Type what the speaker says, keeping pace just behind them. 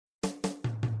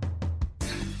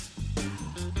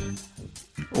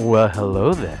Well,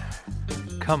 hello there.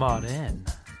 Come on in.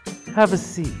 Have a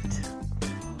seat.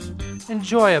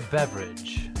 Enjoy a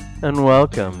beverage And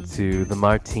welcome to the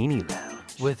Martini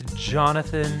Lounge. with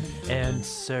Jonathan and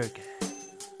Sergey.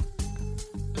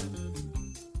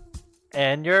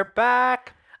 And you're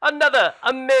back. Another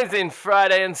amazing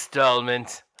Friday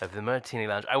installment of the Martini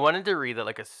Lounge. I wanted to read that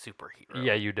like a superhero.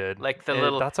 Yeah, you did. Like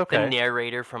the That's okay. the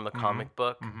narrator from the comic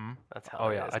book. Mm-hmm. That's how Oh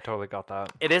it yeah, is. I totally got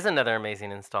that. It is another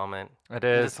amazing installment. It I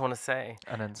is just want to say.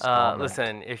 an installment.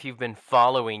 Listen, if you've been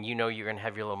following, you know you're going to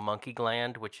have your little monkey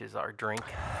gland, which is our drink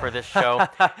for this show.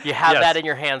 You have Yes. that in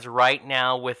your hands right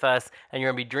now with us, and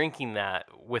you're going to be drinking that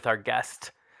with our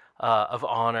guest of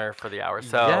honor for the hour.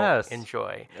 So Yes.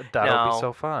 enjoy. That'll Now, be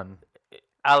so fun.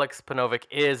 Alex Panovic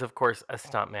is, of course, a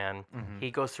stuntman. Mhm. He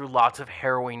goes through lots of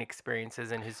harrowing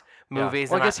experiences in his Yeah.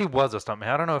 movies. Well, and I guess he was a stuntman.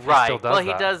 I don't know if right. he still does well,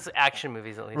 that. he does action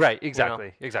movies at least. Right. you know.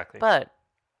 Exactly. Exactly. But,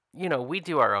 you know, we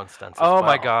do our own stunts as Oh well.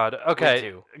 my God. Okay,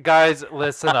 do. guys,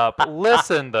 listen up.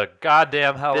 Listen the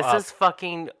goddamn hell This up. is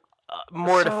fucking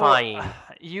mortifying. So,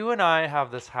 you and I have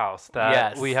this house that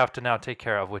Yes. we have to now take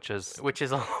care of, which is Which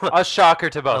is a shocker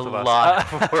to both a of us.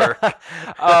 lot of work.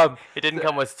 um, It didn't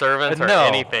come with servants or no,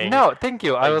 anything. No, thank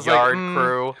you. I A was yard like,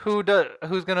 crew.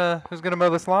 who's gonna mow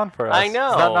this lawn for us? I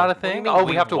know. Is that not a What do you thing? mean, Oh,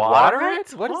 we have to water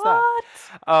it? What is that?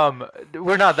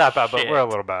 We're not that bad, but we're a Shit.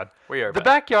 little bad. We are The bad.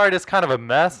 backyard is kind of a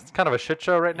mess. It's kind of a shit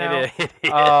show right now. It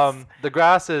is. The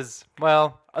grass is,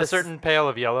 well, a This- certain pail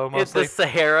of yellow It's mostly. the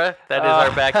Sahara that is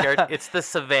our backyard. It's the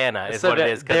savannah is what it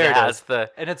is because There it it has is. the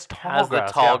and it's tall has grass.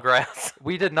 the tall yeah. grass.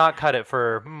 We did not cut it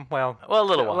for, well, Well, a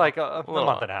little while. like a little month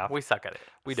while. and a half. We suck at it.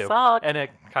 We do. Suck. And it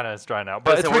kind of is drying out.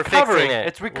 But Listen, it's we're fixing recovering. it,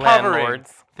 It's recovering.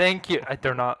 landlords. Thank you.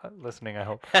 They're not listening, I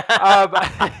hope.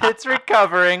 It's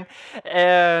recovering.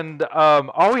 And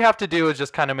all we have to do is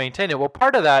just kind of maintain it. Well,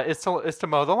 part of that is to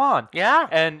mow the lawn. Yeah.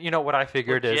 And you know what I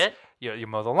figured is Legit. you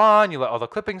mow the lawn, you let all the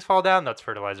clippings fall down. That's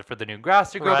fertilizer for the new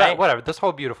grass to grow Right. back. Whatever. This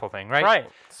whole beautiful thing, right? Right.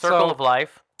 Circle So- of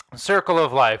life. Circle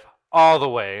of life all the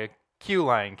way. Cue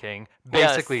Lion King.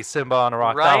 Yes. Basically, Simba on a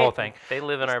rock, Right. that whole thing. They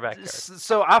live in our backyard.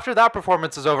 So after that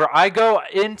performance is over, I go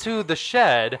into the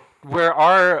shed where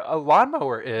our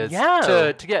lawnmower is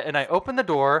Yeah. to get, and I open the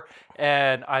door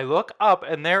and I look up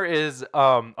and there is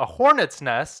a hornet's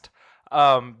nest.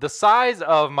 The size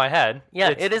of my head. Yeah,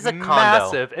 It's it is a condo.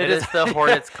 massive. It is the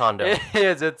Hornets condo. It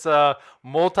is. It's a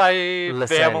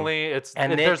multi-family.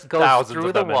 And there's it goes thousands through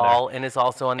of the them in there. wall and is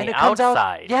also on And the it comes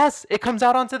outside. out. Yes, it comes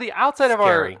out onto the outside of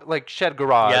Scary. our shed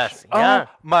garage. Yes, Oh yeah.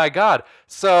 my God.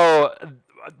 So,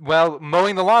 well,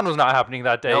 mowing the lawn was not happening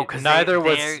that day. No, 'cause Neither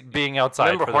was they're- being outside.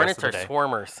 Remember, for the rest hornets of are the day.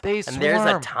 swarmers. They and there's a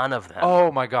swarm. ton of them.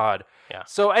 Oh my God. Yeah.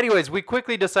 So, anyways, we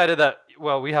quickly decided that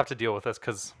we have to deal with this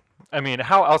because. I mean,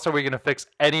 how else are we going to fix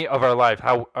any of our life?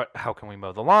 How can we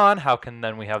mow the lawn? How can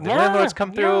then we have the Yeah, landlords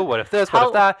come through? yeah. What if this? What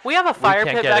if that? We have a fire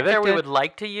can't pit get back there we evicted. would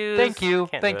like to use. Thank you.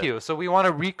 Can't do Thank it. you. So we want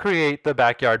to recreate the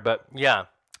backyard, but Yeah.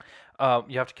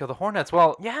 you have to kill the hornets.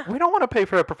 Well, Yeah. we don't want to pay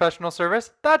for a professional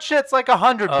service. That shit's like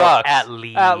 $100 Oh, bucks at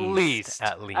least. At least.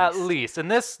 At least. At least.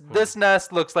 And this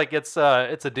nest looks like it's a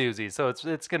doozy, so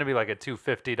it's gonna be like a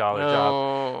 $250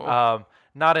 No. job.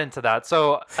 Not into that.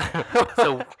 So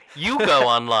So you go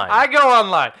online. I go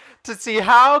online to see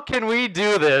how can we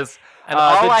do this And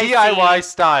all the I DIY see-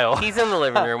 style. He's in the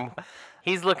living room.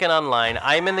 He's looking online.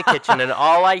 I'm in the kitchen, and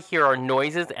all I hear are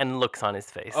noises and looks on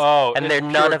his face. Oh, and it's they're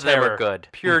none pure of them terror. are good.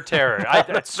 Pure terror. None of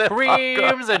them are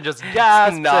Screams good. and just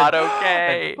gasps. Not and-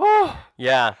 okay. and-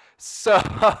 Yeah.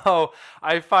 So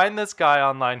I find this guy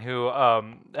online who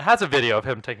has a video of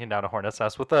him taking down a hornet's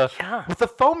nest with a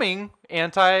foaming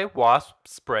anti-wasp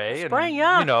spray. Spray, and,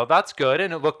 yeah. You know, that's good,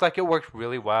 and it looked like it worked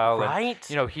really well. Right. And,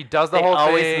 you know, he does the They whole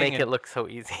always thing. make and it look so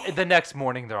easy. the next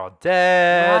morning they're all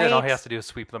dead, and all he Right. has to do is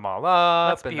sweep them all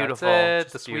up. That's and beautiful. That's it.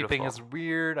 Just The sweeping beautiful. is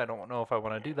weird. I don't know if I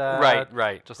want to do that.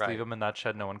 Right. Just right. leave them in that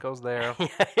shed. No one goes there. Yeah,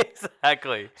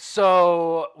 exactly.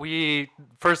 So we,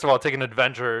 first of all, take an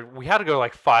adventure. We had to go to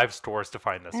like 5 stores to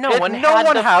find this. No And one no had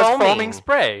one the has foaming.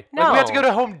 spray. Like, we had to No. go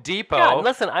to Home Depot. Yeah,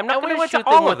 listen, I'm not And we going to went shoot to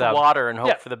them all with of them. water and hope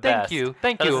Yeah, for the thank best. you,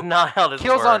 thank That you. is not how this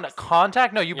Kills works. on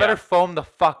contact? No, you Yeah. better foam the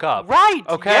fuck up. Right,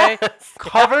 Okay? yes.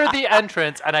 Cover the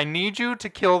entrance, and I need you to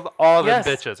kill all Yes.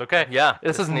 the bitches, okay? Yeah,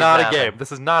 This this is needs not to a happen. game.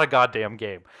 This is not a goddamn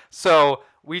game. So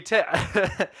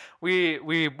we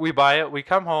we buy it, we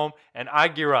come home, and I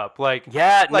gear up. Like,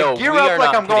 Yeah, like no, gear we up are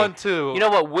like not I'm going kidding. to You know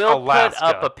what? We'll Alaska.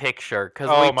 put up a picture because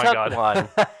Oh we my took God. one.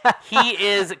 He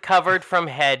is covered from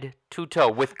head to toe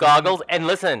with goggles. And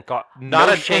listen, not no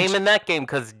an shame inch- in that game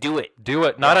because do it. Do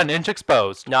it. Not an inch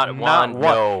exposed. Not one.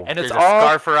 No. And There's it's a all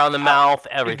scarf around the mouth.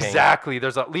 Everything. Exactly.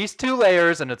 There's at least 2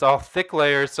 layers, and it's all thick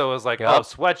layers. So it's like Yep.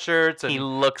 sweatshirts and He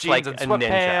looks jeans like and a ninja.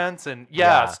 sweatpants and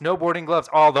Yeah. snowboarding gloves,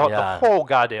 all the Yeah. whole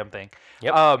goddamn thing.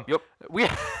 Yep. Yep.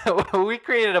 We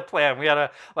created a plan. We had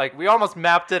we almost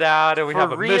mapped it out, and we For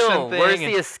have a real. mission thing. Where's and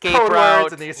the escape code words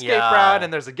route? and the escape Yeah. route,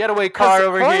 and there's a getaway car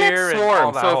over Hornets here. And swarm.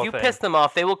 all that So whole if you thing. piss them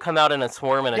off, they will come out in a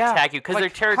swarm and Yeah, attack you because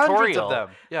like they're hundreds of territorial. them.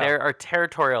 Yeah. There are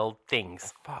territorial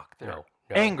things. Fuck, they're No.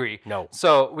 angry. No.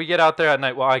 So we get out there at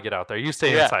night. Well, I get out there. You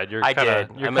stay Yeah, inside. You're I kind did.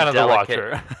 of you're I'm kind a of the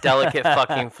delicate, watcher. delicate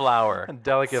fucking flower.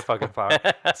 Delicate fucking flower.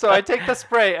 So I take the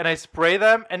spray and I spray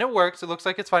them, and it works. It looks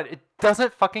like it's fine. It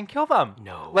doesn't fucking kill them.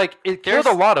 No. Like it killed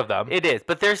a lot of them. It is,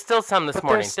 but there's still some this But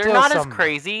morning. there's They're still not some. as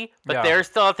crazy, but Yeah. they're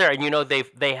still out there. And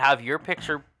they have your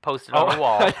picture posted on the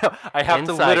wall. I have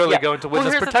to inside. literally Yeah. go into Well,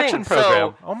 witness here's the protection thing.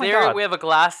 program. So Oh my there god. we have a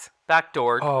glass back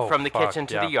door Oh, from the fuck, kitchen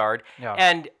to yeah. the yard, Yeah.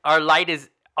 and our light is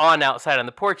on outside on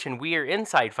the porch, and we are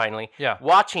inside finally. Yeah.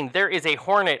 Watching, there is a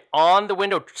hornet on the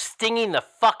window, stinging the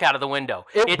fuck out of the window.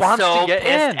 It it's wants so to get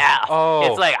pissed in. off. Oh.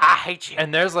 It's like I hate you.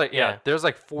 And there's Yeah. there's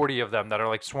 40 of them that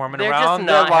are swarming They're around just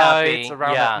their not lights, happy.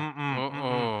 around Yeah. the,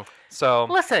 Mm-mm. So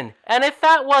Listen, and if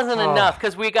that wasn't Oh. enough,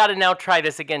 because we got to now try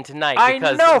this again tonight. I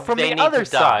because know from they the need other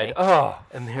to die. side. Oh,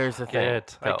 And here's the thing.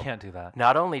 get. I though. can't do that.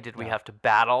 Not only did we have to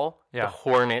battle Yeah. the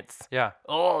hornets. Yeah.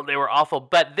 Oh, they were awful.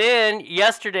 But then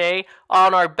yesterday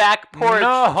on our back porch,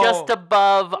 No. just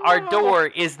above our No. door,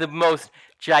 is the most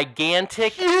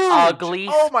gigantic, Huge. ugly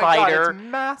Oh my God, spider it's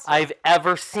massive. I've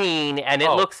ever seen, and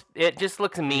Oh. it just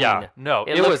looks mean. Yeah, no,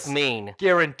 it it looks was mean.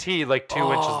 Guaranteed 2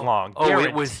 inches long. Oh,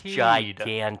 it was Guaranteed.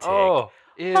 gigantic. Oh,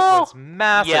 it Oh. was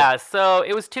massive. Yeah, so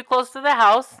it was too close to the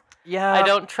house. Yeah. I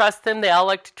don't trust them. They all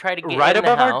like to try to get Right in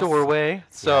the above our house. doorway.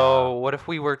 So what if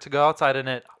we were to go outside and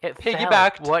it It fell.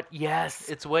 piggybacked What? Yes.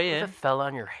 its way What if in? it fell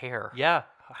on your hair. Yeah.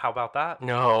 How about that?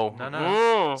 No. No.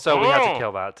 Mm, So we had to mm.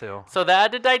 kill that too. So that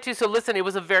had to die too. So listen, it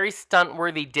was a very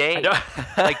stunt-worthy day. know.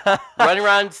 Like running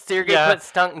around, Sergey Yeah. put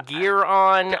stunt gear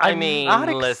on. I I'm mean, not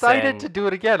excited listen. to do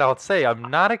it again. I'll say I'm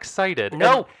not excited.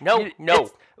 No, And no, it- no.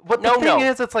 it's- What No, the thing no.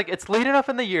 is, it's late enough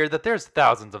in the year that there's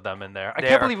thousands of them in there. I There.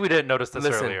 can't believe we didn't notice this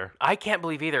Listen, earlier. I can't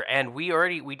believe either. And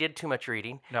we did too much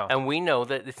reading. No. And we know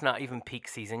that it's not even peak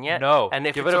season yet. No. And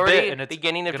if Give it's it a bit already and it's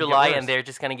beginning of gonna get July worse. and they're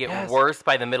just going to get Yes. worse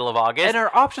by the middle of August. And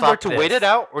our options are fuck to wait this. it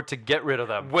out or to get rid of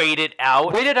them. Wait it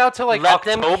out. Wait it out till Let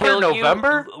October, them kill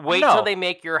November. you. Wait No. till they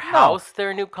make your house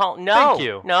their new colony. No. Thank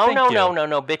you. No, Thank no, you. no, no,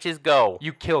 no. Bitches, go.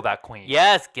 You kill that queen.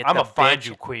 Yes, get I'ma the find bitch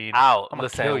you, queen. out. I'ma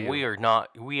Listen, kill you. we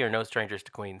are no strangers to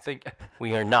queens. Think,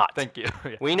 We are not. thank you.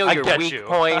 Yeah. We know I your get weak you.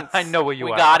 points. I know what you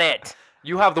we are. got it.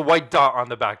 You have the white dot on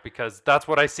the back because that's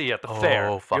what I see at the fair.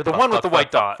 Oh, fuck, You're the fuck, one with fuck, the fuck,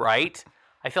 white fuck, dot. right?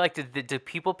 I feel like do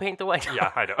people paint the white dot?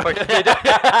 Yeah, I know.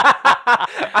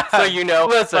 So you know,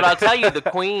 Listen. but I'll tell you, the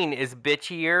queen is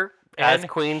bitchier as And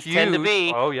queens tend to huge.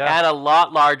 be, Oh, yeah. and a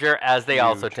lot larger as they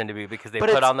also Huge. tend to be because they But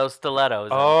put it's- on those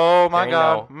stilettos. and Oh my there you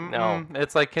God! go. No.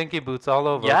 It's like kinky boots all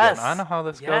over Yes. again. I know how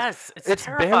this goes. Yes, it's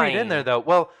buried in terrifying. there though.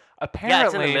 Well, apparently, Yeah,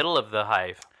 it's in the middle of the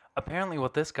hive. apparently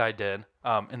what this guy did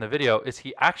in the video is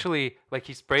he actually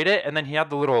he sprayed it and then he had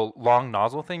the little long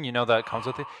nozzle thing that comes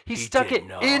with it. He stuck did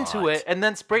it into not. it and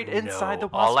then sprayed inside the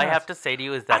No. wasp All I nest. have to say to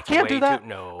you is that's I can't way do that. Too,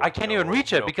 no, I can't even no,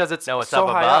 reach it no. because it's no, it's so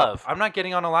up high above. up. I'm not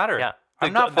getting on a ladder. Yeah.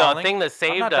 I'm not the falling. thing that I'm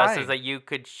saved not us dying. is that you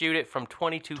could shoot it from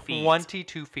 22 feet.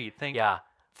 22 feet. Yeah.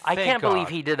 I Thank can't believe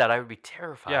God. he did that. I would be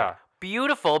terrified. Yeah.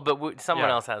 Beautiful, but someone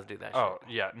Yeah. else has to do that Oh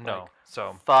shit. yeah, no. Like,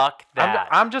 So Fuck that.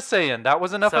 I'm just saying that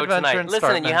was enough so adventure tonight, and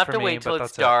listen, you have for to me, wait till but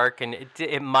it's that's it. dark, and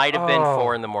it might have been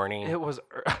 4 in the morning. It was.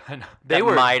 They That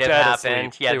were might have dead happened.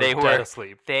 asleep. Yeah, they were dead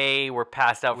asleep. They were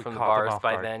passed out We from the caught them bars off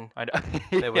by guard. then. I know.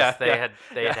 It was, Yeah, they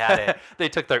yeah. had it. They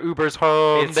took their Ubers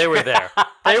home. It's- They were there.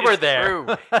 They were It's there. True.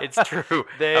 It's true.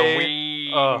 They- And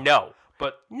we know.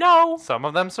 But No. some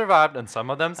of them survived, and some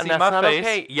of them see And that's my not face.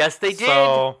 okay. Yes, they did.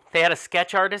 So- They had a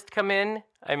sketch artist come in.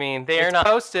 I mean, they are It's not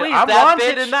posted. Please, I'm that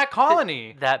wanted bitch- in that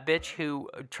colony. That bitch who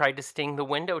tried to sting the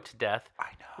window to death I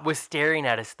know. was staring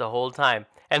at us the whole time.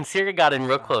 And Siri got in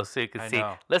real close so you could I see.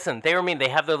 know. Listen, they were mean. They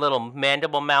have their little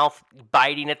mandible mouth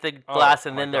biting at the glass,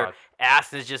 and my then their God.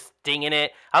 ass is just stinging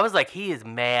it. I was like, he is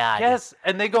mad. Yes,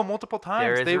 and they go multiple times.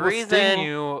 There is They a will reason. sting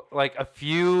you like a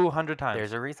few hundred times.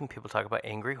 There's a reason people talk about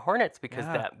angry hornets because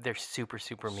Yeah. they're super,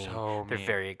 super mean. So They're mean.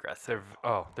 very aggressive.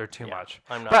 They're too Yeah, much.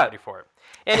 I'm not But- ready for it.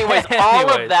 Anyways, all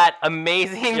of Anyways. that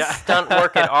amazing Yeah. stunt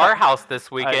work at our house this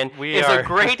weekend we is are a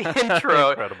great intro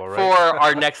incredible, right? for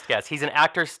our next guest. He's an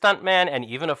actor, stuntman, and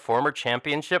even a former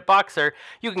championship boxer.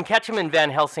 You can catch him in Van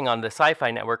Helsing on the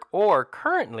Sci-Fi Network or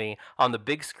currently on the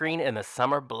big screen in in the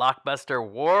summer blockbuster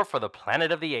War for the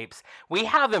Planet of the Apes. We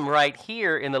have him right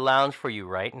here in the lounge for you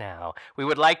right now. We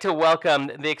would like to welcome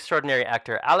the extraordinary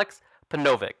actor Alex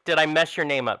Paunovic. Did I mess your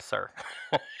name up, sir?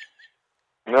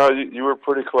 No, you were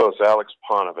pretty close, Alex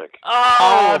Paunovic.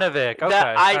 Oh, Paunovic. Okay,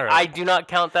 I do not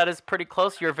count that as pretty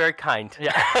close. You're very kind.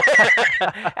 Yeah.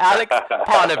 Alex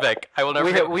Paunovic. I will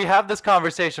never. We have this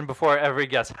conversation before every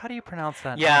guest. How do you pronounce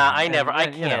that? Yeah, name? I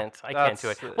can't do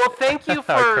it. Well, thank you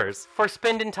for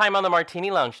spending time on the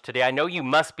Martini Lounge today. I know you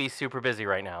must be super busy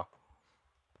right now.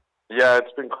 Yeah,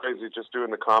 it's been crazy just doing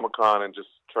the Comic-Con and just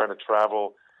trying to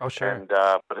travel. Oh, sure. And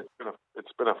but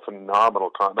it's been a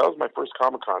phenomenal con. That was my first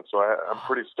Comic-Con, so I'm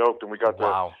pretty stoked. And we got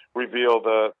to reveal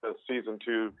the season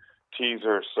 2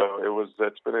 teaser, so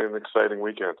it's been an exciting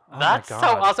weekend. That's so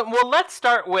awesome. Well, let's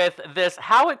start with this.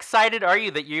 How excited are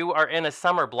you that you are in a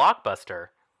summer blockbuster?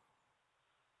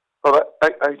 Oh,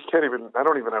 I can't even. I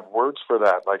don't even have words for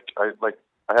that.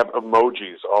 I have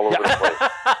emojis all over the place.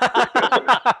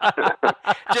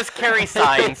 Just carry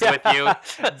signs with you.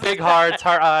 Big hearts,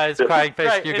 heart eyes, crying face.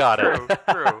 Right, you got it.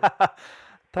 True.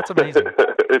 That's amazing.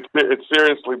 It's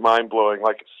seriously mind blowing.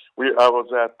 We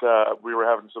were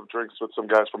having some drinks with some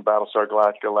guys from Battlestar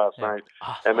Galactica last night,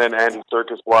 and then Andy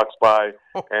Serkis walks by,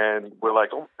 and we're like,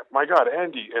 "Oh my God,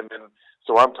 Andy!" And then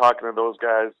so I'm talking to those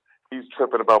guys. He's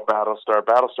tripping about Battlestar.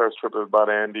 Battlestar's tripping about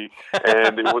Andy,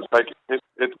 and it was like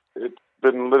it's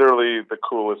been literally the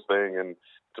coolest thing, and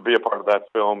to be a part of that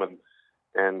film and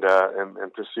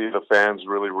to see the fans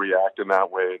really react in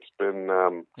that way, it's been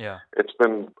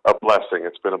a blessing.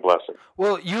 It's been a blessing.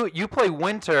 Well, you play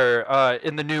Winter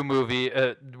in the new movie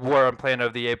War on Planet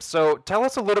of the Apes. So tell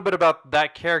us a little bit about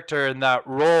that character and that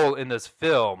role in this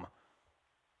film.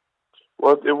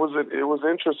 Well, it was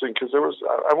interesting because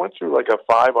I went through like a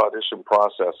 5 audition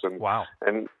process and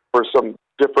for some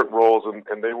different roles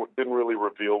and they didn't really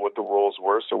reveal what the roles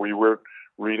were, so we weren't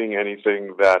reading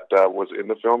anything that was in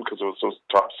the film because it was so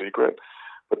top secret.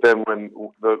 But then when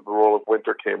the role of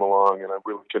Winter came along, and I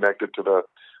really connected to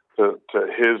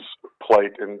his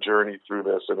plight and journey through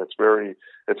this, and it's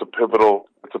a pivotal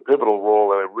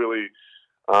role, and I really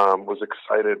was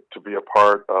excited to be a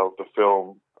part of the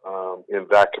film in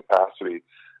that capacity.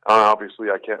 Obviously,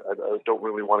 I don't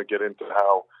really want to get into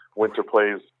how Winter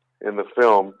plays in the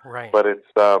film, right? But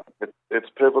it's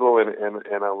pivotal,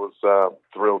 and I was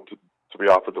thrilled to be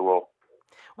offered the role.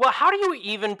 Well, how do you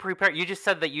even prepare? You just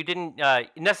said that you didn't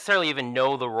necessarily even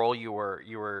know the role you were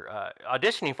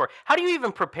auditioning for. How do you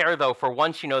even prepare though for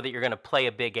once you know that you're going to play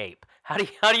a big ape? How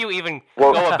do you even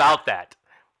go about that?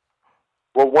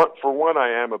 Well, for one, I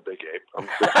am a big ape. I'm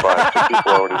 6'5", so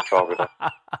people already tell me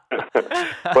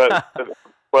that.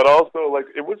 But also, like,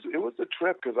 it was a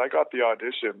trip because I got the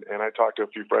audition and I talked to a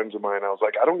few friends of mine. I was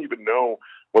like, I don't even know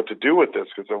what to do with this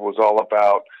because it was all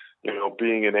about,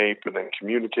 being an ape and then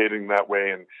communicating that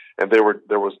way. And there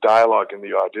was dialogue in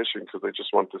the audition because they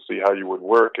just wanted to see how you would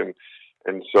work.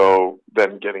 And so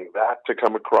then getting that to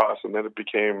come across, and then it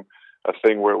became a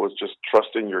thing where it was just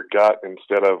trusting your gut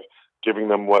instead of giving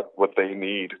them what they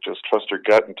need. Just trust your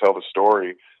gut and tell the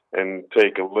story and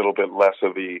take a little bit less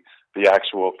of the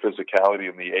actual physicality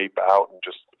and the ape out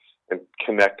and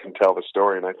connect and tell the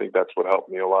story. And I think that's what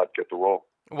helped me a lot get the role.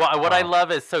 Well, what I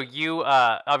love is, so you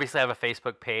obviously have a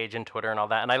Facebook page and Twitter and all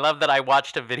that, and I love that I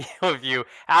watched a video of you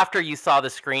after you saw the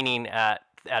screening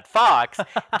at Fox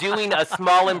doing a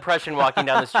small impression walking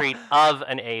down the street of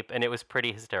an ape, and it was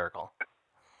pretty hysterical.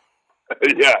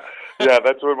 Yeah,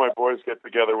 that's where my boys get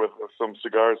together with some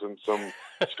cigars and some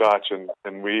scotch, and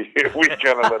we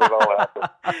kind of let it all happen.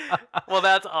 Well,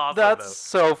 that's awesome. That's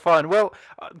so fun. Well,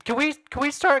 can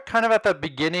we start kind of at the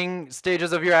beginning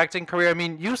stages of your acting career? I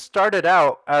mean, you started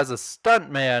out as a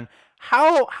stuntman.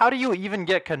 How do you even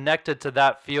get connected to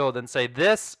that field and say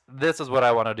this is what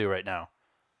I want to do right now?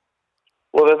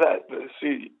 Well,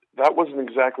 that wasn't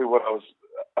exactly what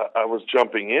I was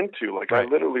jumping into. Like, right. I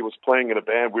literally was playing in a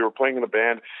band. We were playing in a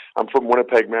band. I'm from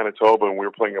Winnipeg, Manitoba, and we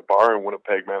were playing a bar in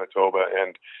Winnipeg, Manitoba,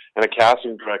 and a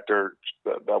casting director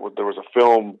there was a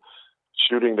film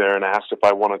shooting there and asked if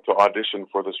I wanted to audition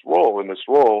for this role, and this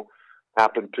role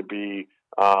happened to be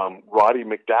Roddy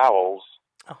McDowall's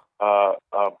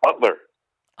butler.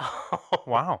 Oh,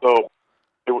 wow. So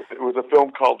it was a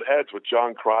film called Heads with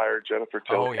John Cryer, Jennifer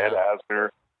Tilly, Ed Asner,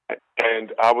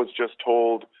 and I was just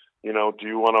told, do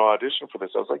you want to audition for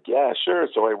this? I was like, yeah, sure.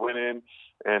 So I went in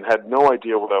and had no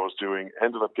idea what I was doing,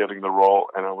 ended up getting the role,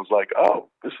 and I was like, oh,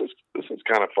 this is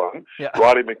kind of fun. Yeah.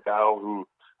 Roddy McDowall,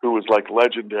 who was like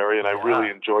legendary, and I really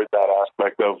enjoyed that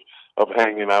aspect of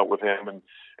hanging out with him.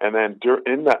 And then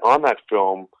on that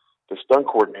film, the stunt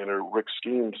coordinator, Rick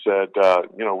Scheme, said,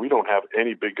 we don't have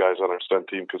any big guys on our stunt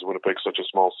team because Winnipeg's such a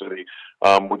small city.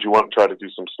 Would you want to try to do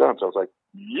some stunts? I was like,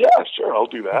 yeah, sure, I'll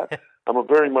do that. I'm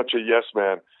very much a yes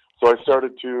man. So I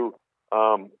started to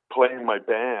play in my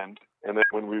band, and then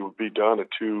when we would be done at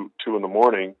 2 in the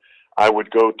morning, I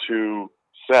would go to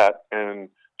set and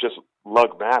just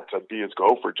lug mats. I'd be his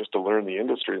gopher just to learn the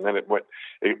industry. And then it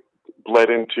bled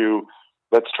into,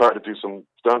 let's try to do some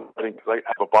stunt fighting, because I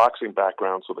have a boxing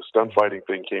background, so the stunt fighting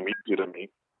thing came easy to me.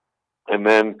 And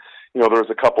then, there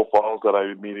was a couple falls that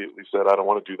I immediately said, I don't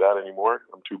want to do that anymore.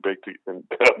 I'm too big to, and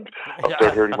I'll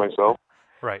start hurting myself.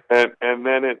 Right. And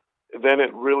then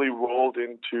it really rolled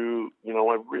into,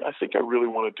 I think I really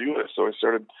want to do this. So I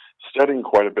started studying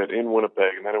quite a bit in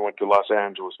Winnipeg, and then I went to Los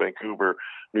Angeles, Vancouver,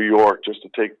 New York, just to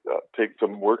take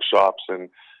some workshops, and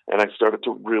I started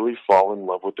to really fall in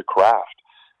love with the craft.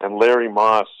 And Larry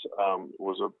Moss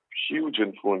was a huge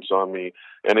influence on me.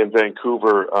 And in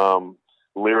Vancouver,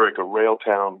 Lyric, a rail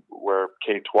town where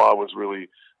Kate Twa was really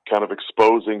kind of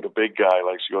exposing the big guy.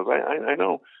 Like, she goes, I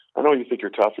know you think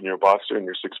you're tough and you're a boxer and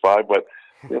you're 6'5", but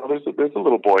there's a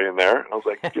little boy in there. I was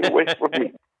like, get away from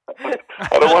me.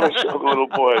 I don't want to show the little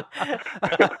boy.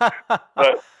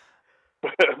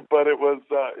 but it was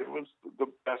the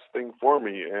best thing for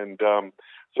me. And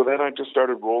so then I just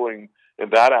started rolling in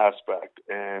that aspect,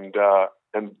 and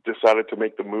decided to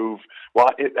make the move. Well,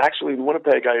 actually in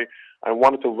Winnipeg, I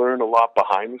wanted to learn a lot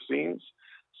behind the scenes.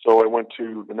 So I went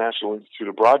to the National Institute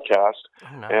of Broadcast,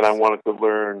 and I wanted to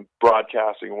learn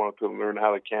broadcasting. I wanted to learn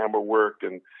how the camera worked.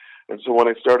 And so when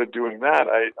I started doing that,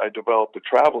 I developed a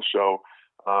travel show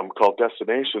called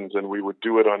Destinations, and we would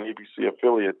do it on ABC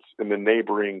affiliates in the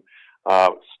neighboring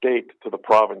state to the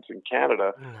province in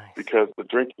Canada, because the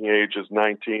drinking age is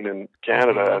 19 in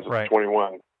Canada as it's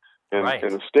 21 in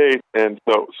the States. And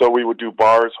so we would do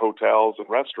bars, hotels, and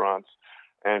restaurants,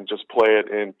 and just play it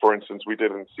in, for instance, we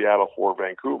did it in Seattle for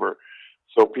Vancouver.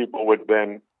 So people would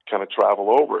then kind of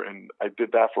travel over, and I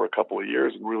did that for a couple of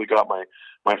years and really got my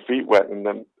feet wet. And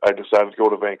then I decided to go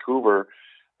to Vancouver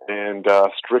and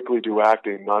strictly do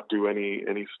acting, not do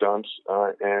any stunts,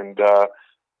 and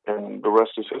the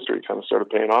rest is history. Kind of started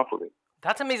paying off with me.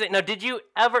 That's amazing. Now, did you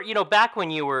ever, back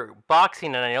when you were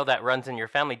boxing, and I know that runs in your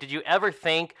family, did you ever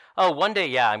think, oh, one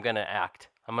day, I'm going to act.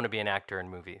 I'm going to be an actor in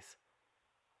movies?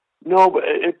 No, but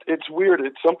it's weird.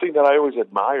 It's something that I always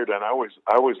admired, and I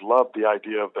always loved the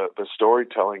idea of the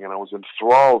storytelling, and I was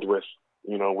enthralled with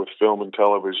film and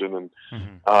television, and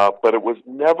but it was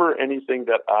never anything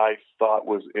that I thought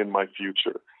was in my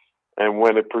future. And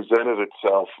when it presented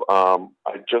itself,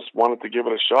 I just wanted to give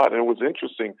it a shot, and it was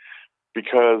interesting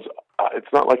because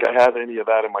it's not like I had any of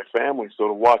that in my family. So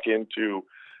to walk into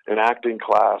an acting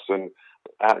class and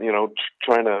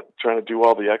trying to do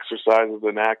all the exercises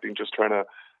in acting, just trying to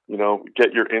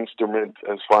get your instrument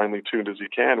as finely tuned as you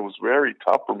can, it was very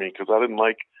tough for me because I didn't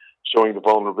like showing the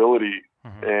vulnerability,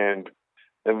 and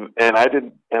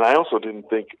I also didn't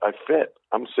think I fit.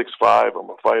 I'm 6'5", I'm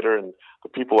a fighter, and the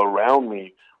people around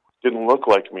me didn't look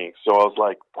like me. So I was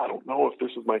like, I don't know if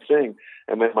this is my thing.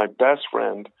 And then my best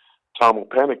friend, Tom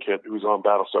Pennicott, who's on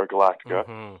Battlestar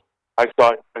Galactica, I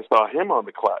saw him in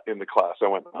the class. I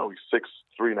went, oh, he's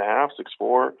 6'3.5",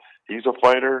 6'4". He's a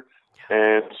fighter.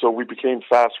 And so we became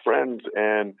fast friends,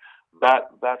 and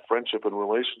that friendship and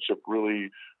relationship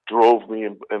really drove me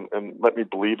and let me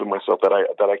believe in myself that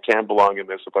I can belong in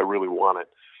this if I really want it.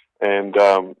 And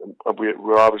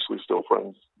we're obviously still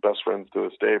friends, best friends to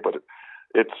this day. But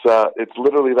it's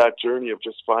literally that journey of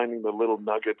just finding the little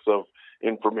nuggets of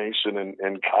information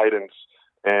and guidance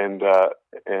and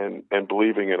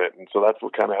believing in it. And so that's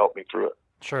what kind of helped me through it.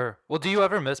 Sure. Well, do you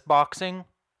ever miss boxing?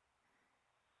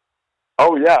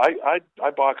 Oh yeah,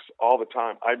 I box all the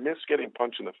time. I miss getting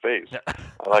punched in the face.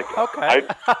 Okay.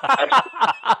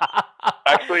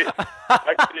 Actually,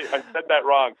 I said that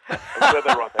wrong. I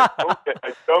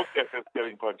don't get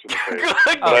getting punched in the face.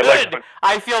 Good.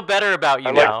 I feel better about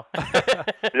you now.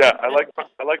 Yeah, I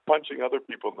like punching other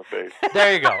people in the face.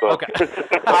 There you go. So. Okay.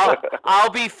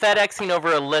 I'll be FedExing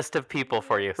over a list of people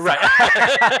for you. Right.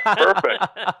 Perfect.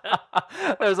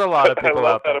 There's a lot of people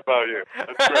out there. I love that about you.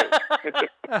 That's great.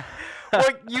 Well,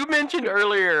 you mentioned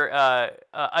earlier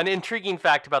an intriguing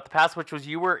fact about the past, which was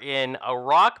you were in a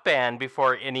rock band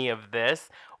before any of this.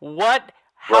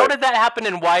 How did that happen,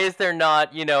 and why is there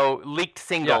not, leaked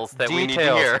singles that we need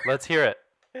to hear? Let's hear it.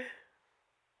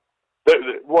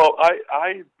 Well,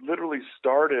 I literally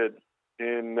started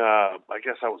in, I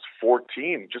guess I was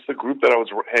 14. Just the group that I was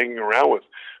hanging around with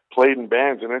played in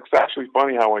bands, and it's actually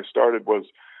funny how I started was,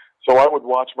 so I would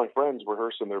watch my friends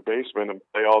rehearse in their basement and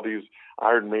play all these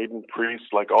Iron Maiden, Priest,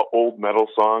 like old metal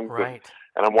songs. Right.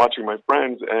 and I'm watching my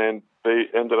friends, and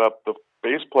the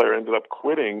bass player ended up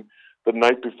quitting the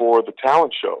night before the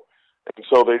talent show. And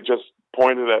so they just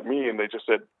pointed at me and they just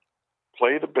said,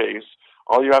 play the bass.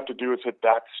 All you have to do is hit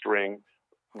that string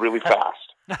really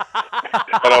fast. And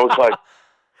I was like,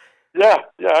 yeah,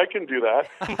 I can do that.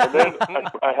 And then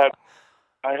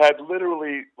I had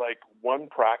literally like one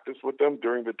practice with them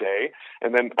during the day.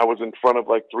 And then I was in front of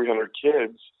like 300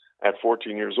 kids at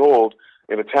 14 years old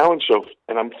in a talent show.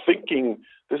 And I'm thinking,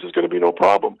 this is going to be no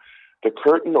problem. The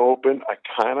curtain opened. I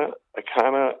kind of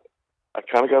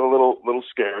got a little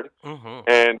scared.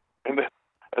 Mm-hmm.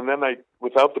 And then I,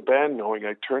 without the band knowing,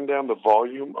 I turned down the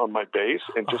volume on my bass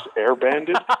and just air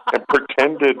banded and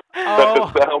pretended that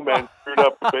the sound man screwed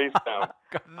up the bass sound.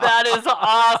 That is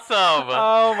awesome.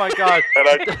 Oh my God. And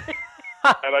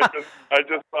I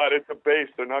just thought, it's a bass.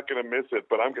 They're not going to miss it,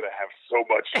 but I'm going to have so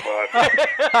much fun.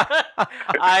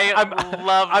 I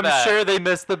love that. I'm sure they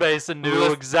missed the bass and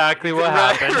knew exactly what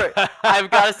happened. Right.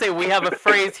 I've got to say, we have a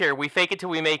phrase here. We fake it till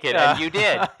we make it. Yeah. And you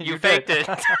did. You faked it.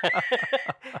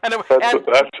 That's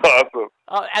awesome.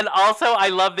 And also, I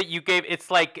love that you gave, it's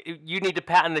like, you need to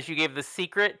patent this. You gave the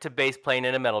secret to bass playing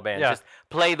in a metal band. Yeah. Just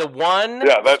play the one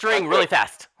string really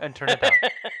fast. And turn it down.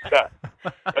 Yeah.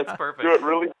 That's perfect. Do it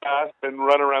really fast and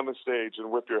run around the stage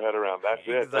and whip your head around. That's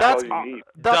it. That's all you need.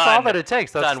 That's all that it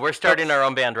takes. Done. We're starting our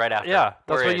own band right after. Yeah,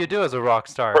 that's what you do as a rock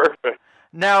star. Perfect.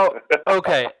 Now,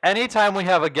 okay, anytime we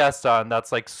have a guest on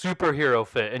that's like superhero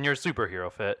fit, and you're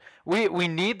superhero fit, we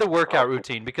need the workout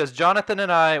routine, because Jonathan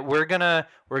and I, we're gonna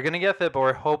get fit, but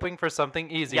we're hoping for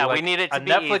something easy. Yeah, like we need it to a be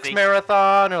Netflix easy.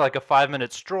 marathon or like a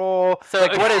 5-minute stroll. So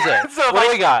like, what is it? So what do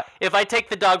we got? If I take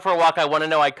the dog for a walk, I want to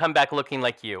know I come back looking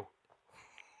like you.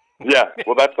 Yeah,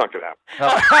 well, that's not going to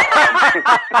happen.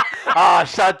 Ah,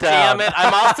 shut down. Damn it!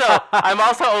 I'm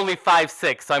also only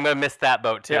 5'6", so I'm gonna miss that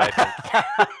boat too. I think.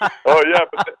 Oh yeah,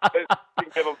 but they can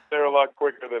get there a lot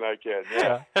quicker than I can.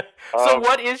 Yeah. So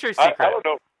what is your secret? I don't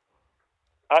know.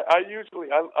 I usually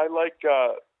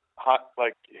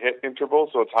like hit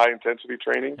intervals, so it's high intensity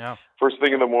training. Yeah. First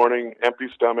thing in the morning, empty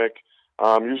stomach.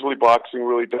 Usually boxing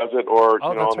really does it, or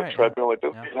on the treadmill. It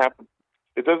doesn't even have to.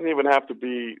 It doesn't even have to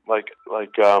be like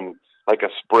a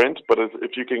sprint, but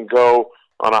if you can go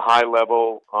on a high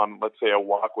level on, let's say, a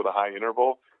walk with a high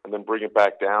interval, and then bring it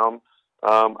back down.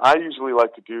 I usually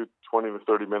like to do 20 to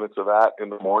 30 minutes of that in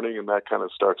the morning, and that kind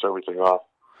of starts everything off.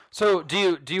 So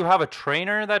do you have a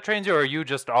trainer that trains you, or are you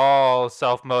just all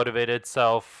self-motivated,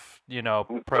 programmed?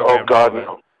 Oh God,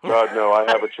 no. God, no. I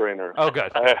have a trainer. Oh,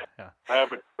 good. I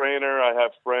have a trainer. I have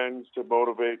friends to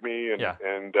motivate me, and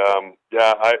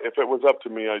if it was up to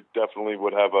me, I definitely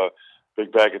would have a big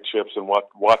bag of chips and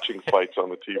watching fights on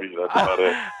the TV. That's about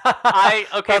it. I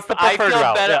feel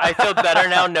route. better. Yeah. I feel better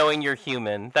now knowing you're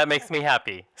human. That makes me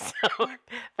happy. So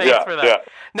thanks for that. Yeah.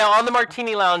 Now on the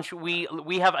Martini Lounge, we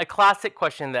have a classic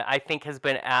question that I think has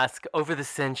been asked over the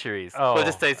centuries. Oh. We'll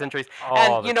just say centuries. All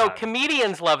And the time.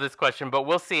 comedians love this question, but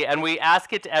we'll see. And we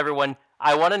ask it to everyone.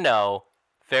 I want to know,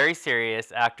 very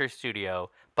serious, actor studio,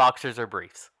 boxers or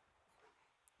briefs?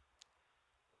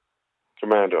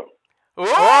 Commando.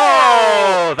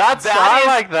 Oh, I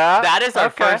like that. That is our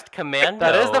Okay. first commando.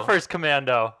 That is the first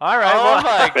commando. All right. Oh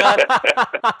my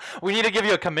God. We need to give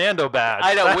you a commando badge.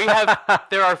 I know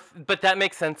but that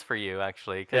makes sense for you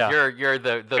actually, because you're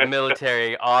the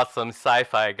military, awesome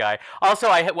sci-fi guy. Also,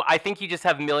 I think you just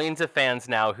have millions of fans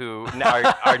now who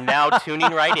are now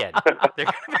tuning right in. They're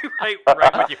gonna be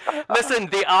right with you. Listen,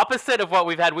 the opposite of what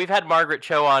we've had Margaret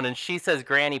Cho on, and she says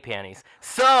granny panties.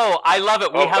 So I love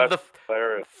it. We have the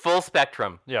hilarious. Full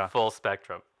spectrum. Yeah. Full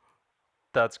spectrum.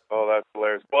 That's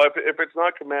hilarious. Well, if it's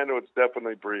not commando, it's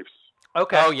definitely briefs.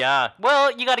 okay. Oh yeah.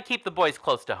 Well, you got to keep the boys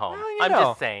close to home. Well, I'm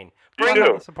just saying. You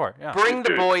do. Support. Yeah. Bring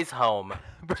the boys home.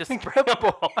 Just bring the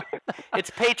boys. It's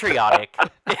patriotic.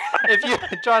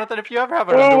 Jonathan, if you ever have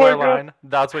an Oh underwear my God. line,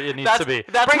 that's what it needs to be.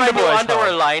 That's Bring my the new boys underwear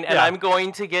home. line, and Yeah. I'm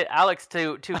going to get Alex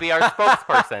to be our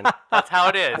spokesperson. That's how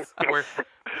it is. We're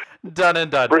Done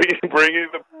and done. Bringing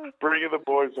the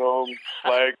boys home.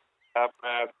 Flag,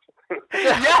 half-mast.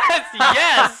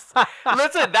 yes.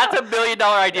 Listen, that's $1 billion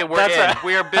idea. We're That's in. right.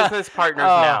 We are business partners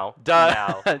now. Done.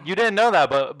 Now. You didn't know that,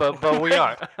 but we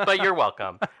are. But you're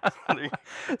welcome. Oh,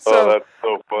 that's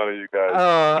so funny, you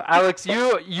guys. Alex,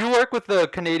 you work with the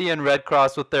Canadian Red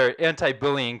Cross with their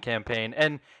anti-bullying campaign,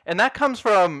 and that comes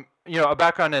from a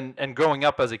background and growing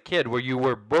up as a kid where you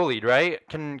were bullied, right?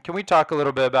 Can we talk a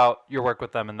little bit about your work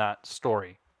with them in that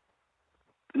story?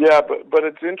 Yeah, but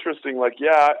it's interesting. Like,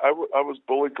 I was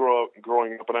bullied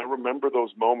growing up, and I remember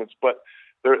those moments. But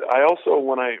I also,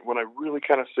 when I really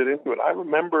kind of sit into it, I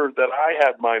remember that I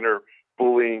had minor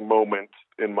bullying moments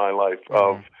in my life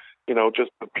of,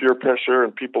 just the peer pressure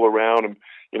and people around and,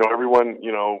 everyone,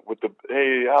 with the,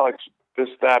 hey, Alex, this,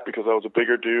 that, because I was a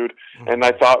bigger dude. And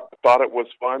I thought it was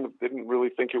fun. Didn't really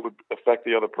think it would affect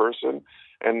the other person.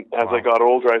 And as I got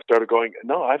older, I started going,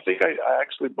 no, I think I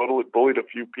actually bullied a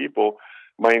few people.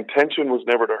 My intention was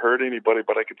never to hurt anybody,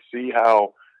 but I could see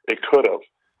how it could have.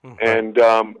 And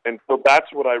so that's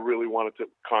what I really wanted to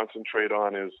concentrate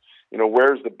on is,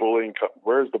 where's the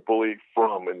bully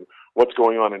from and what's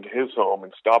going on in his home,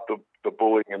 and stop the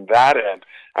bullying in that end,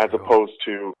 as opposed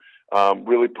to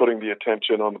really putting the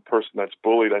attention on the person that's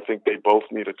bullied. I think they both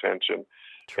need attention.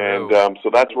 True. And so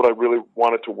that's what I really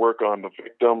wanted to work on, the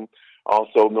victim,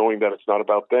 also knowing that it's not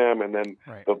about them, and then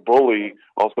the bully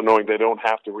also knowing they don't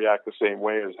have to react the same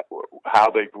way as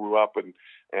how they grew up, and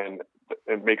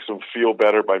makes them feel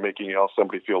better by making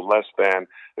somebody feel less than.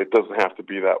 It doesn't have to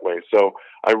be that way. So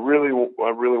I really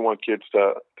want kids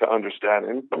to understand,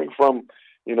 and coming from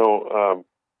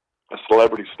a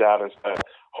celebrity status, that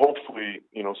hopefully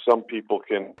some people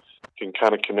can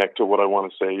kind of connect to what I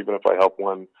want to say, even if I help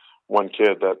one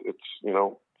kid, that it's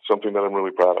something that I'm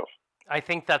really proud of. I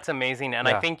think that's amazing, and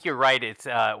I think you're right. It's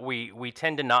we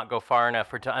tend to not go far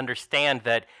enough or to understand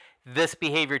that this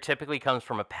behavior typically comes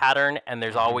from a pattern, and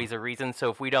there's always a reason.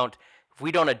 So if we don't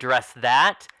address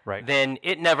that, then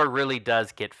it never really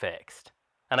does get fixed.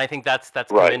 And I think that's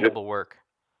commendable work.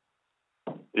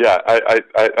 Yeah,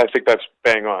 I think that's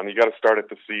bang on. You got to start at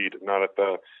the seed, not at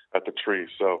the tree.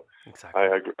 So exactly.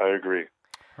 I agree.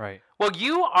 Right. Well,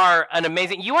 you are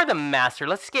the master.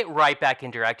 Let's get right back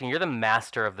into your acting. You're the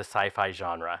master of the sci-fi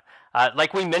genre.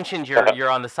 Like we mentioned, you're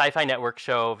on the Sci-Fi Network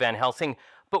show, Van Helsing.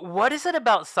 But what is it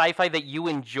about sci-fi that you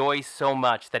enjoy so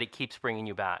much that it keeps bringing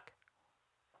you back?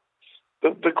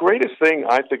 The greatest thing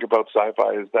I think about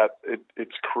sci-fi is that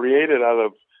it's created out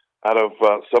of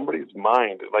somebody's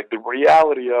mind. Like the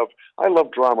reality of, I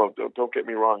love drama. Don't get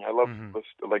me wrong. I love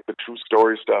the true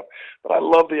story stuff. But I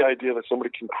love the idea that somebody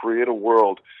can create a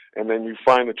world, and then you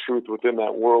find the truth within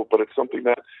that world. But it's something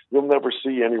that you'll never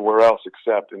see anywhere else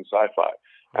except in sci-fi.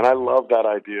 And I love that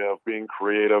idea of being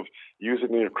creative, using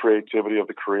the creativity of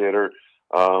the creator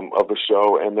of the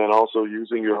show, and then also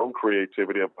using your own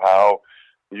creativity of how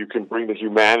you can bring the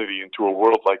humanity into a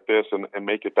world like this and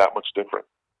make it that much different.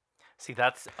 See,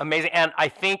 that's amazing. And I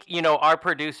think, our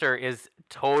producer is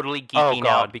totally geeking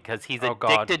out because he's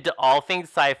addicted to all things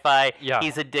sci-fi. Yeah.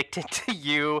 He's addicted to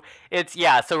you.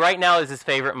 So right now is his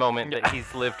favorite moment that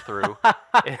he's lived through.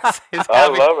 I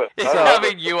love it. It's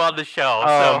having you on the show.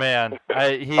 Oh, man.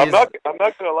 I'm not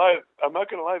gonna lie.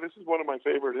 This is one of my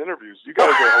favorite interviews. You guys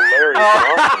are hilarious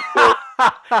and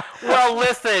awesome. Well,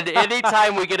 listen.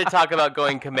 Anytime we get to talk about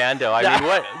going commando,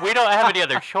 we don't have any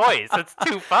other choice. It's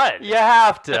too fun. You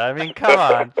have to. I mean, come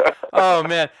on. Oh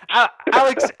man,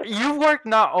 Alex, you've worked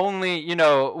not only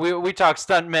we talk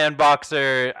stuntman,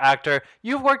 boxer, actor.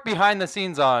 You've worked behind the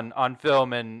scenes on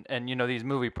film and these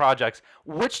movie projects.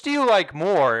 Which do you like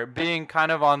more, being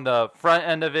kind of on the front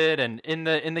end of it and in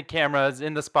the cameras,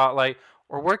 in the spotlight,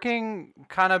 or working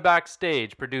kind of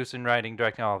backstage, producing, writing,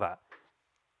 directing, all of that?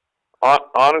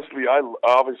 Honestly, I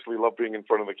obviously love being in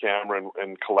front of the camera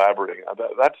and collaborating.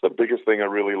 That's the biggest thing I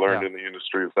really learned in the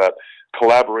industry, is that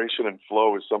collaboration and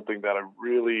flow is something that I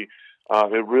really,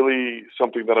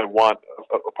 something that I want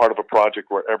a part of a project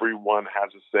where everyone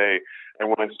has a say. And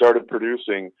when I started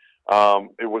producing,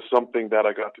 it was something that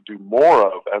I got to do more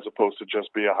of, as opposed to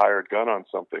just be a hired gun on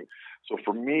something. So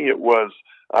for me, it was,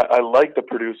 I like the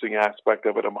producing aspect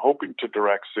of it. I'm hoping to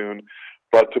direct soon.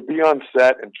 But to be on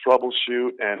set and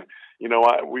troubleshoot, and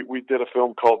we did a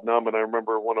film called Numb, and I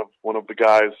remember one of the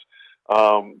guys,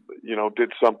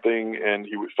 did something, and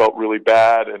he felt really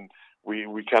bad, and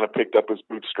we kind of picked up his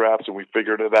bootstraps and we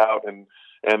figured it out, and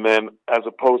then as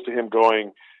opposed to him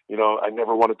going, I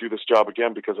never want to do this job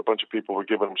again because a bunch of people were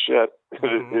giving him shit.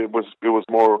 It was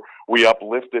more, we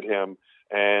uplifted him,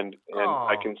 and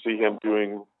I can see him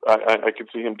doing I can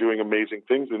see him doing amazing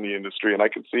things in the industry, and I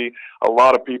can see a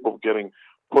lot of people getting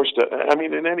pushed.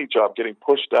 In any job, getting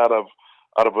pushed out of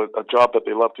a job that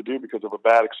they love to do because of a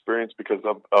bad experience, because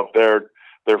of their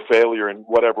failure in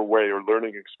whatever way, or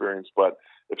learning experience. But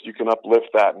if you can uplift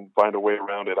that and find a way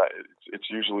around it, it's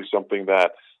usually something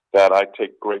that I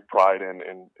take great pride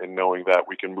in knowing that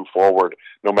we can move forward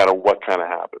no matter what kind of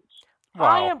happens.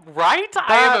 Wow.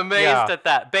 I am amazed at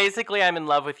that. Basically, I'm in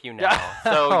love with you now.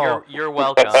 So you're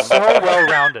welcome. So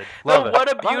well-rounded. Love it.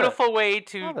 What a beautiful way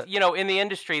to, in the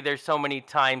industry, there's so many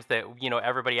times that,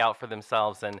 everybody out for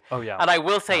themselves. And and I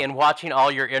will say, in watching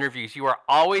all your interviews, you are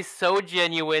always so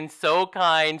genuine, so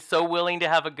kind, so willing to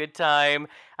have a good time.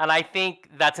 And I think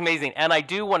that's amazing. And I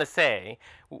do want to say,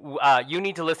 you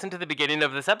need to listen to the beginning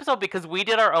of this episode because we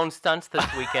did our own stunts this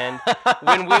weekend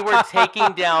when we were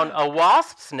taking down a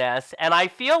wasp's nest. And I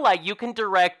feel like you can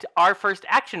direct our first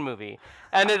action movie.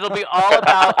 And it'll be all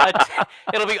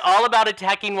about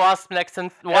attacking wasp nests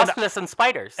and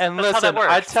spiders. And That's how that listen,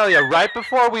 works. I tell you, right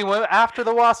before we went after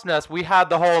the wasp nest, we had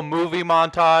the whole movie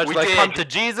montage, We like did. come to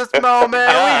Jesus moment.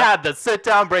 Yeah. We had the sit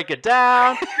down, break it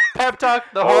down, pep talk,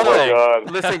 the whole Oh my thing.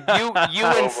 God. Listen,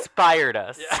 you inspired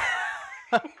us.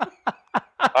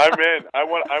 I'm in. I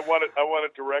want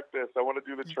to direct this. I want to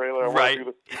do the trailer. Right.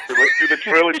 Let's do the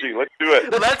trilogy. Let's do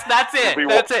it. That's it. We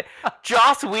That's it.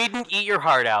 Joss Whedon, eat your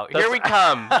heart out. Here we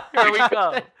come. Here we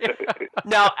come.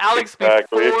 Now, Alex,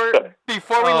 Exactly.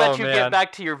 before we Oh, let you man. get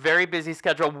back to your very busy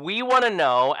schedule, we want to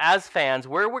know, as fans,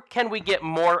 where can we get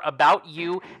more about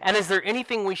you? And is there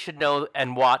anything we should know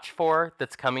and watch for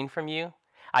that's coming from you?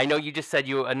 I know you just said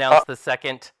you announced the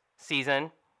second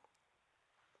season.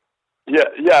 Yeah.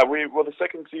 The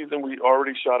second season we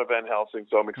already shot a Van Helsing,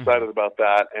 so I'm excited about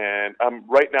that. And I'm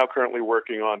right now currently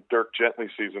working on Dirk Gently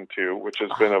season 2, which has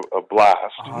been a blast.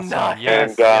 Awesome. Nice. Yes,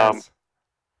 And, yes.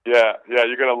 Yeah,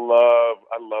 you're gonna love.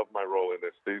 I love my role in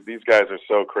this. These guys are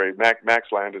so great. Max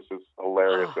Landis is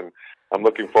hilarious, and I'm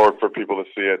looking forward for people to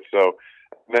see it. So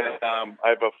then I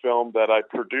have a film that I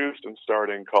produced and starred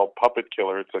in called Puppet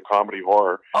Killer. It's a comedy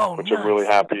horror, which I'm really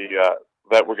happy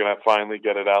that we're gonna finally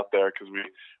get it out there because we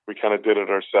kind of did it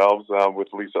ourselves with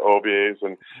Lisa Obies,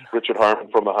 and Richard Harmon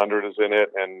from The 100 is in it,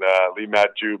 and Lee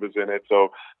Majjoub is in it. So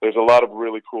there's a lot of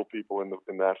really cool people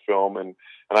in that film, and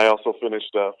I also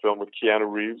finished a film with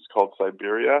Keanu Reeves called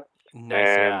Siberia, Nice,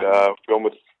 and yeah. film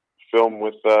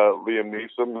with Liam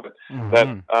Neeson that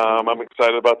I'm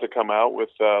excited about to come out with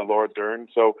Laura Dern.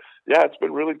 So yeah, it's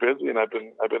been really busy, and I've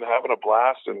been having a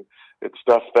blast, and it's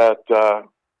stuff that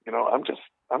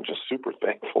I'm just super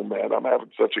thankful, man. I'm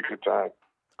having such a good time.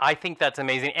 I think that's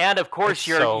amazing, and of course It's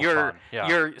your so fun, yeah.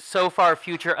 your so far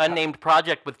future unnamed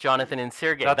project with Jonathan and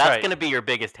Sergey. That's That's right. going to be your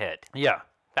biggest hit. Yeah.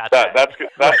 That's That's going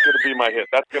to be my hit.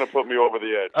 That's going to put me over the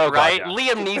edge. Oh, God, right. yeah.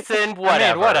 Liam Neeson, I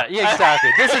whatever. mean, yeah, exactly.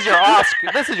 This is your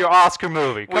Oscar. This is your Oscar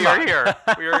movie. Come We are on. here.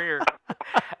 We are here.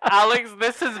 Alex,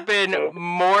 this has been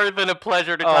more than a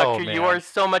pleasure to talk to you. You man. are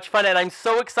so much fun, and I'm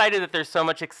so excited that there's so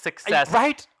much success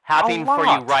Right? happening A for you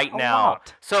lot, right a now.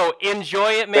 lot. So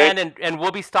enjoy it, man, and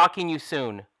we'll be stalking you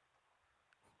soon.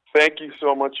 Thank you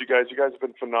so much, you guys. You guys have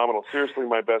been phenomenal. Seriously,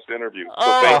 my best interview. So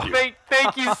Oh, thank you.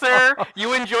 thank you, sir.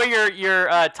 You enjoy your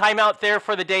time out there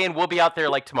for the day, and we'll be out there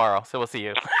like tomorrow. So we'll see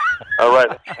you. All right.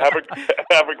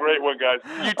 Have a great one, guys.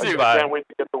 You too. I can't wait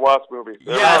to get the Wasp movie.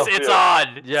 Yes, See it's ya.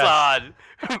 on. Yes.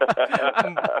 It's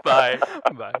on. Bye.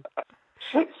 Bye.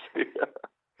 See ya.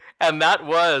 And that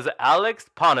was Alex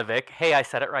Ponovic. Hey, I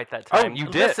said it right that time. you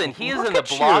did. Listen, he is Look in the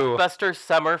at you. blockbuster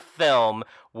summer film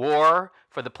War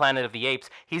for the Planet of the Apes.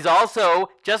 He's also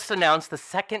just announced the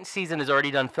second season is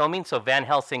already done filming, so Van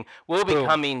Helsing will be Boom.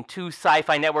 coming to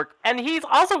Sci-Fi Network. And he's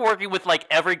also working with like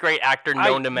every great actor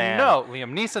known to man. No,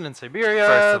 Liam Neeson in Siberia.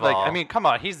 First of like, all. I mean, come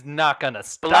on, he's not gonna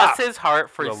stop. Bless his heart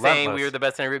for saying Relentless. we were the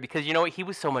best interview because you know what? He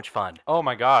was so much fun. Oh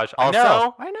my gosh.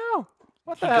 Also, I know.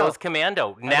 What He the hell? goes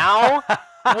commando. Now,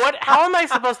 how am I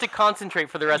supposed to concentrate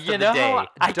for the rest You of the day? know,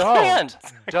 I don't. can't.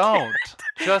 Don't.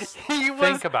 Just He was-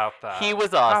 think about that. He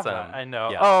was Have awesome. that. I know.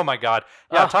 Yeah. Oh my God.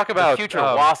 Yeah. Talk about the future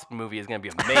Wasp movie is going to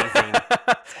be amazing.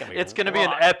 It's gonna be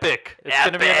an wild. epic. It's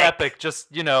gonna be an Epic. epic. Just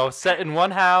set in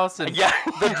one house and Yeah.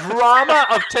 the drama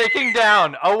of taking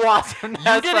down a wasp You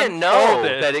nest didn't know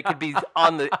unfolded. that it could be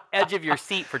on the edge of your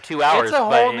seat for 2 hours. It's a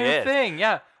but whole it new is. thing.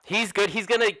 Yeah. He's good. He's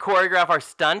going to choreograph our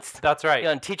stunts. That's right.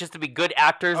 And teach us to be good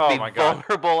actors, Oh be my God.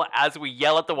 vulnerable as we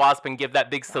yell at the wasp and give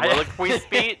that big soliloquy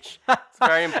speech. It's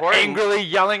very important. Angrily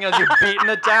yelling as you're beating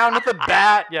it down with a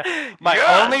bat. Yeah. My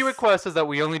Yes. only request is that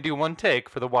we only do one take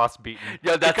for the wasp beating.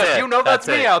 Yeah, that's because it. you know that's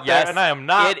me it. out there, Yes, and I am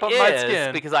not it putting my is,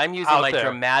 skin because I'm using out my there.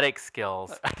 dramatic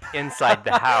skills inside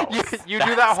the house. You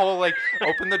do that whole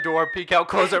open the door, peek out,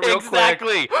 close it real quick.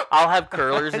 Exactly. I'll have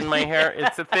curlers in my hair.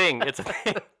 It's a thing. It's a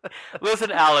thing.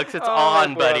 Listen, Alex, it's Oh,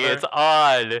 on, buddy. brother. It's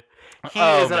on. He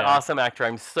Oh, is an man. awesome actor.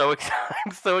 I'm so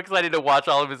excited to watch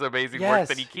all of his amazing work Yes,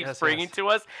 that he keeps yes, bringing yes. to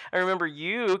us. And remember,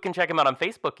 you can check him out on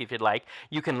Facebook if you'd like.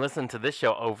 You can listen to this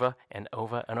show over and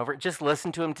over and over. Just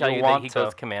listen to him tell You'll you that want he to.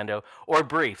 goes commando or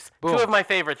briefs. Boom. Two of my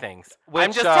favorite things. I'm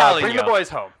Which, just telling bring you. the boys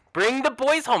home. Bring the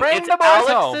boys home. Bring It's the boys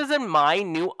Alex's home. and my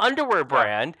new underwear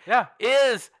brand. Yeah.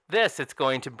 Is this? It's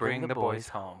going to bring Bring the the boys boys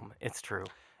home. It's true.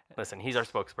 Listen, he's our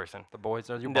spokesperson. The boys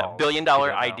are your The balls. billion-dollar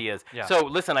You gotta know. ideas. Yeah. So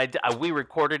listen, we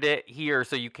recorded it here,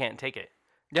 so you can't take it.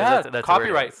 Yeah, that's where it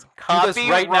copyright. is. Do this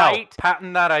right now. Copyright.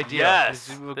 Patent that idea. Yes.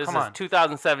 Come This on. is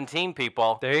 2017,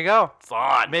 people. There you go. It's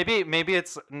on. Maybe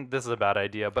it's this is a bad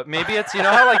idea, but maybe it's you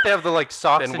know how like they have the like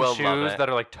socks Then and we'll love shoes it. that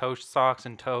are like toe socks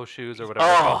and toe shoes or whatever.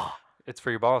 they're called. Oh. It's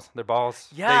for your balls. They're balls.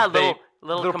 Yeah, They-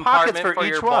 little pockets compartment for for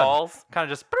each your one. balls. Kind of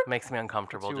just Makes me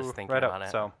uncomfortable you just thinking right about up.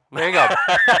 it. So there you go.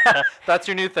 That's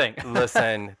your new thing.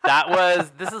 Listen,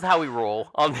 this is how we roll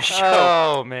on the show.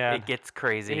 Oh man. It gets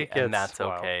crazy, It and gets that's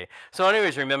wild. okay. So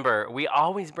anyways, remember, we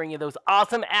always bring you those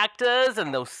awesome actors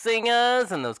and those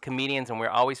singers and those comedians, and we're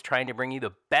always trying to bring you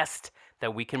the best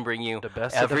that we can bring you The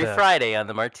best of the every best. Friday on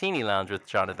the Martini Lounge with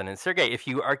Jonathan and Sergey. If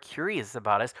you are curious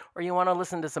about us or you want to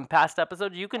listen to some past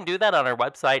episodes, you can do that on our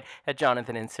website at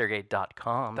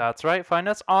jonathanandsergey.com. That's right. Find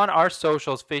us on our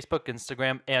socials: Facebook,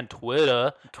 Instagram, and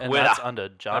Twitter. And Twitter. that's under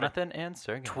Jonathan and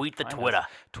Sergey. Tweet the Find us. Twitter.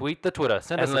 Tweet the Twitter.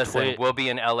 Send And us a listen, tweet. we'll be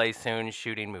in LA soon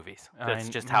shooting movies. That's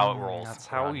just how it rolls. That's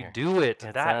how around we here. do it.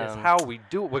 It's, That is um, how we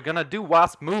do it. We're gonna do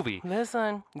Wasp movie.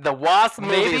 Listen, the Wasp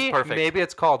movie is perfect. Maybe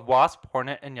it's called Wasp,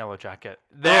 Hornet, and Yellow Jacket.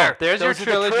 There. There's your Those are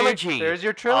the trilogy. There's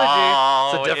your trilogy.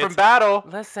 Oh, it's a different it's- battle.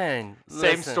 Listen.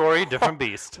 Same story, different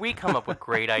beast. We come up with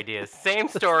great ideas. Same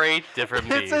story, different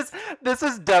beast. This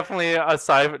is definitely a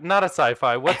not a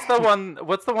sci-fi. What's the one?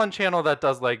 What's the one channel that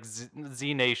does like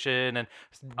Z Nation and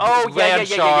Land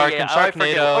Shark and Oh, I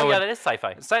forget. Sharknado? Oh, yeah, and- that is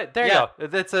sci-fi. There Yeah. you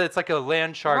go. It's like a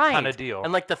land shark Right. kind of deal.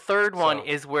 And like the third one So-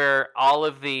 is where all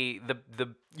of the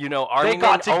army men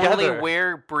got only together.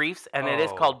 wear briefs, and it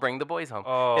is Oh. called Bring the Boys Home.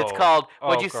 It's Oh. called,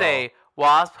 what'd Oh, you girl. say?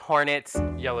 Wasp, Hornets,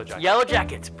 Yellow Jacket. Yellow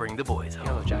Jackets, Bring the Boys Home.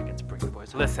 Yellow Jackets bring the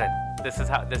boys. home. Listen, this is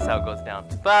how it goes down.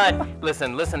 But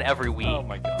listen every week Oh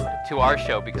my god. to our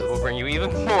show because we'll bring you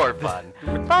even more fun.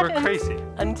 We're crazy.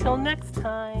 Until next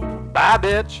time. Bye,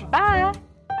 bitch. Bye.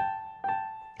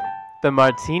 The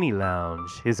Martini Lounge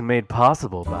is made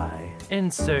possible by,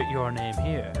 Insert your name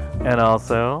here. and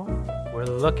also, We're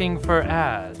looking for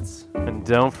ads. and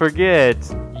don't forget,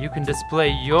 You can display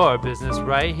your business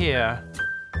right here.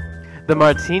 the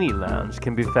Martini Lounge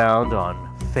can be found on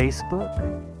Facebook,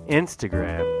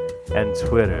 Instagram, and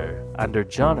Twitter under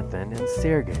Jonathan and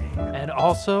Sergey. And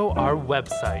also our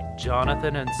website,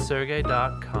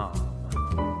 jonathanandsergey.com.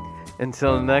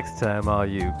 Until next time, all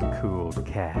you cool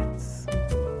cats.